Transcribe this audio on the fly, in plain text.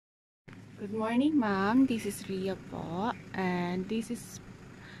Good morning, ma'am. This is Ria po. And this is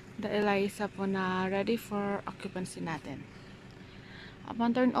the Elaisa po na ready for occupancy natin.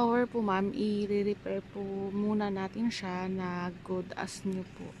 Upon turnover po, ma'am, i-repair po muna natin siya na good as new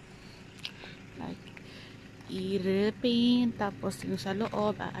po. Like, i-repaint, tapos yung sa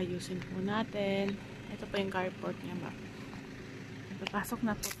loob, aayusin po natin. Ito po yung carport niya, ma'am. Papasok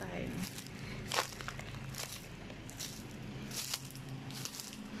na po tayo.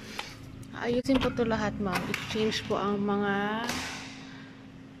 Ayusin po ito lahat, ma'am. I-change po ang mga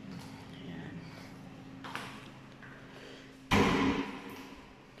ayan.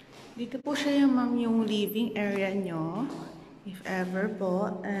 Dito po siya yung, ma'am, yung living area nyo. If ever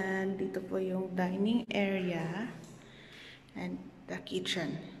po. And dito po yung dining area. And the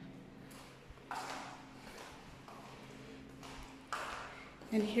kitchen.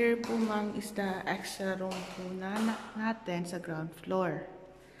 And here po, ma'am, is the extra room po natin sa ground floor.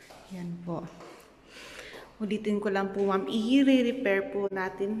 Yan po. Ulitin ko lang po, ma'am, i-repair po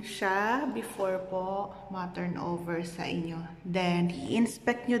natin siya before po ma-turn over sa inyo. Then,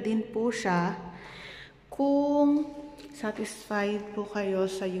 i-inspect nyo din po siya kung satisfied po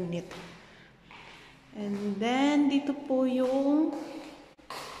kayo sa unit. And then, dito po yung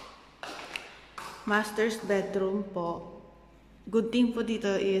master's bedroom po. Good thing po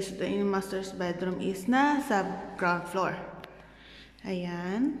dito is the master's bedroom is nasa ground floor.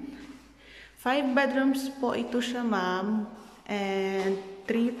 Ayan. 5 bedrooms po ito siya, ma'am. And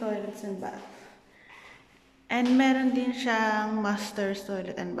 3 toilets and bath. And meron din siyang master's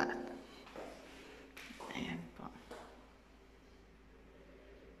toilet and bath. Ayan po.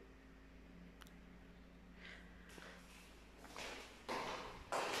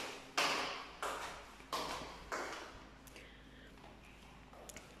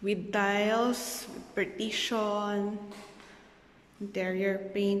 With tiles, with partition, interior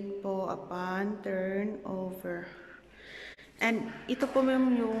paint po upon turnover. And ito po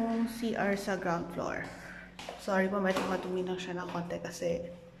yung CR sa ground floor. Sorry po, medyo matuminaw siya ng konti kasi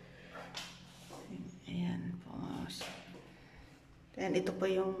ayan po. And ito po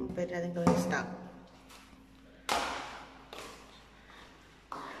yung pwede natin gawin stock.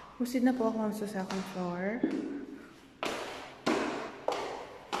 Proceed na po ako sa second floor.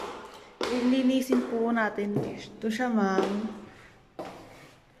 Linisin po natin. Ito siya, ma'am.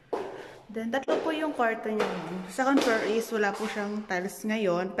 Then, tatlo po yung kwarto niya. Second floor is wala po siyang tiles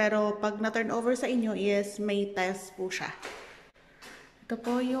ngayon. Pero pag na-turn over sa inyo is may tiles po siya. Ito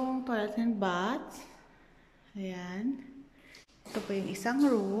po yung toilet and bath. Ayan. Ito po yung isang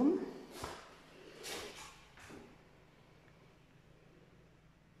room.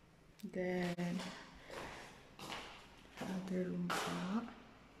 Then, other room po.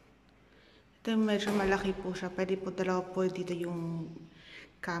 Ito yung medyo malaki po siya. Pwede po dalawa po dito yung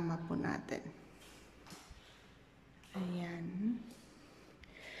kama po natin. Ayan.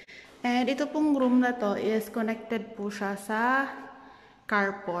 And ito pong room na to is connected po siya sa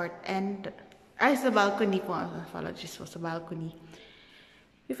carport and sa balcony po. Apologies po, sa balcony.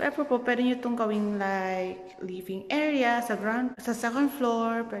 If ever po, pwede nyo itong gawing like living area sa second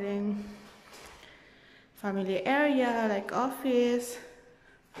floor, pwede family area, like office.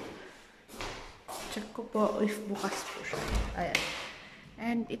 Check ko po if bukas po siya. Ayan.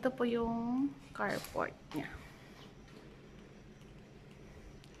 And ito po yung carport niya.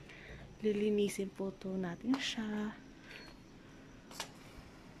 Lilinisin po ito natin siya.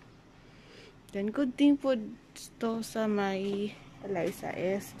 Then, good thing po ito sa may Elaisa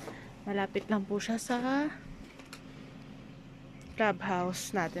is malapit lang po siya sa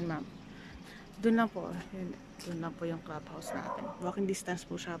clubhouse natin, ma'am. Doon lang po. Doon lang po yung clubhouse natin. Walking distance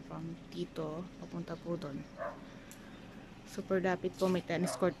po siya from dito. Papunta po doon. Super lapit po. May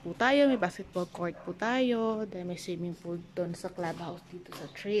tennis court po tayo. May basketball court po tayo. Then may swimming pool doon sa clubhouse dito sa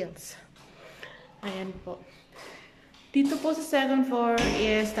trails. Ayan po. Dito po sa second floor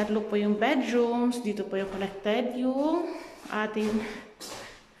is tatlo po yung bedrooms. Dito po yung connected yung ating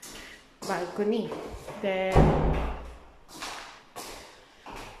balcony. Then,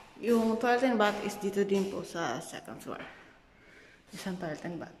 yung toilet and bath is dito din po sa second floor. Isang toilet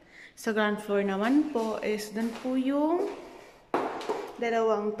and bath. Sa ground floor naman po is dun po yung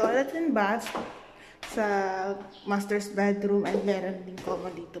dalawang toilet and bath sa master's bedroom and meron din common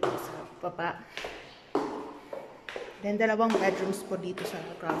dito po sa baba. Then dalawang bedrooms po dito sa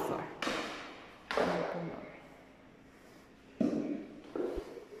ground floor.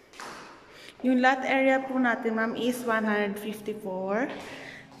 Yung lot area po natin, ma'am, is 154.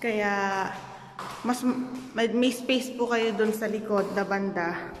 Kaya mas may space po kayo doon sa likod na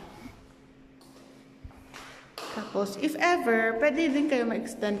banda. Tapos, if ever, pwede din kayo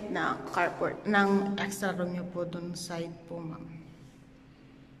ma-extend na carport, ng extra room nyo po dun side po, ma'am.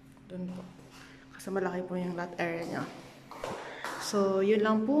 Dun po. Kasi malaki po yung lot area nyo. So, yun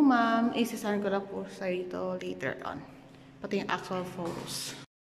lang po, ma'am. Isisan ko lang po sa ito later on. Pati yung actual photos.